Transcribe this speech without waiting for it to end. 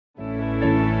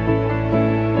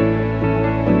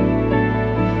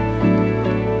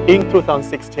In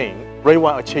 2016, Ray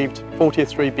White achieved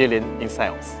 43 billion in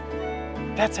sales.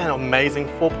 That's an amazing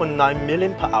 4.9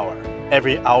 million per hour,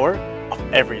 every hour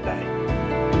of every day.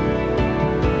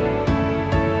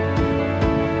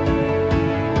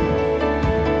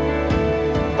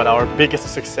 But our biggest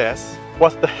success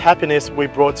was the happiness we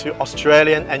brought to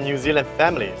Australian and New Zealand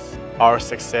families. Our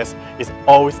success is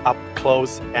always up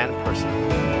close and personal.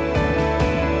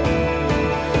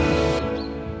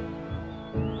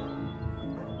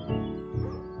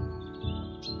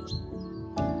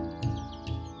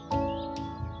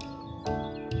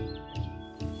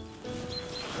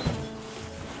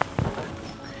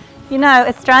 You know,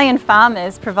 Australian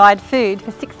farmers provide food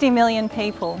for 60 million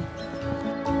people.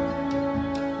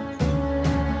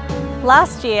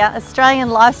 Last year, Australian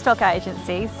Livestock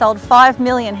Agency sold 5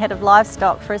 million head of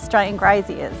livestock for Australian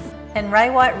graziers. And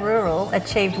Ray White Rural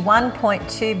achieved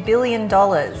 $1.2 billion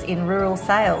in rural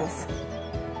sales.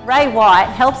 Ray White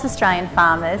helps Australian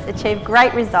farmers achieve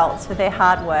great results for their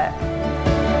hard work.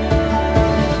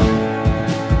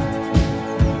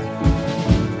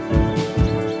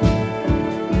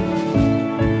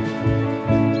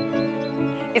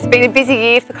 It's been a busy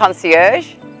year for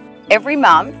Concierge. Every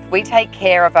month we take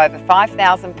care of over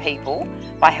 5,000 people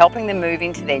by helping them move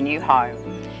into their new home.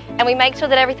 And we make sure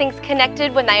that everything's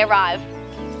connected when they arrive.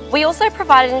 We also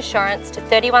provided insurance to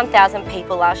 31,000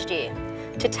 people last year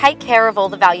to take care of all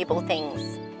the valuable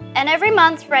things. And every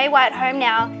month Ray White Home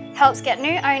Now helps get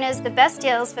new owners the best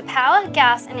deals for power,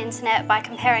 gas and internet by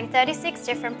comparing 36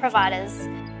 different providers.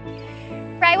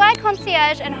 Ray White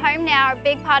Concierge and Home Now are a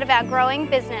big part of our growing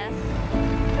business.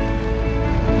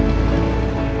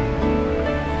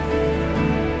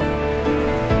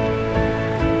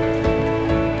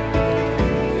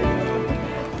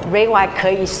 Ray White 可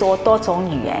以说多种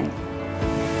语言。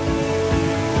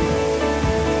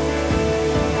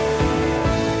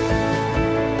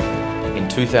In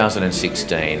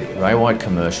 2016, Ray White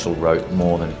Commercial wrote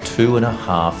more than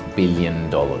 $2.5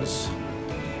 billion.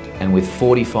 And with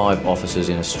 45 offices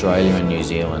in Australia and New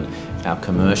Zealand, our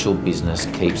commercial business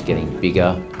keeps getting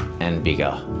bigger and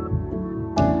bigger.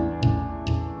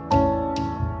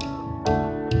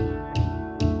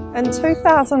 In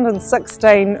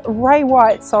 2016, Ray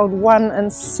White sold 1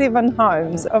 in 7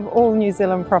 homes of all New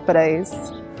Zealand properties.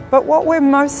 But what we're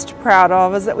most proud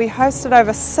of is that we hosted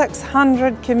over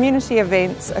 600 community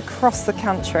events across the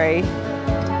country.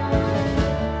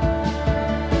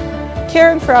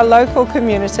 Caring for our local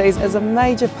communities is a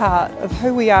major part of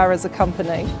who we are as a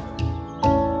company.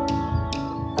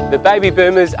 The baby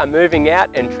boomers are moving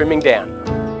out and trimming down.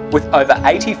 With over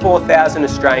 84,000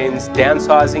 Australians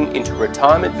downsizing into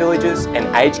retirement villages and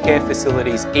aged care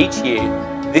facilities each year,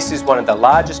 this is one of the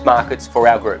largest markets for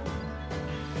our group.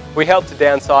 We help to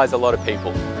downsize a lot of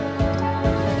people.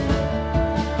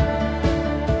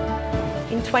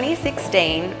 In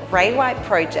 2016, Ray White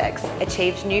Projects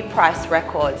achieved new price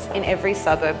records in every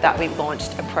suburb that we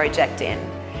launched a project in.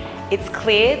 It's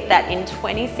clear that in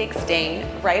 2016,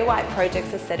 Ray White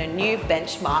Projects has set a new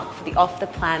benchmark for the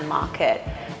off-the-plan market,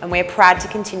 and we're proud to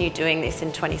continue doing this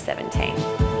in 2017.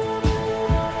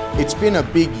 It's been a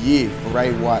big year for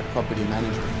Ray White Property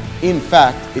Management. In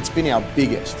fact, it's been our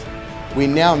biggest. We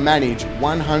now manage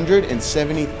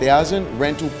 170,000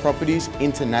 rental properties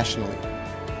internationally.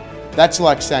 That's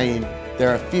like saying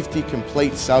there are 50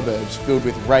 complete suburbs filled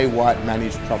with Ray White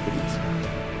managed properties.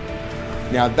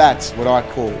 Now that's what I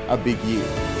call a big year.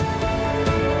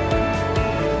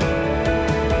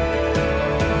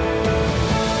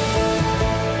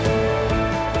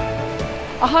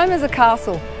 A home is a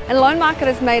castle, and Loan Market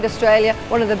has made Australia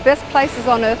one of the best places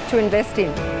on earth to invest in.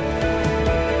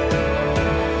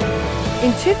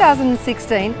 In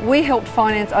 2016, we helped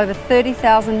finance over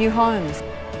 30,000 new homes.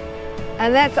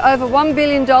 And that's over $1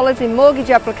 billion in mortgage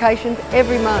applications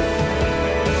every month.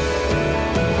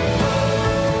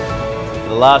 For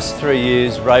the last 3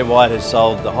 years, Ray White has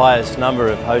sold the highest number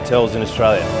of hotels in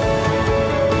Australia.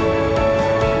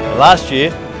 Last year,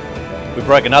 we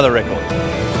broke another record.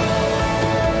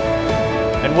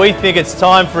 And we think it's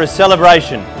time for a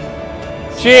celebration.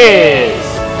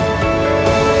 Cheers!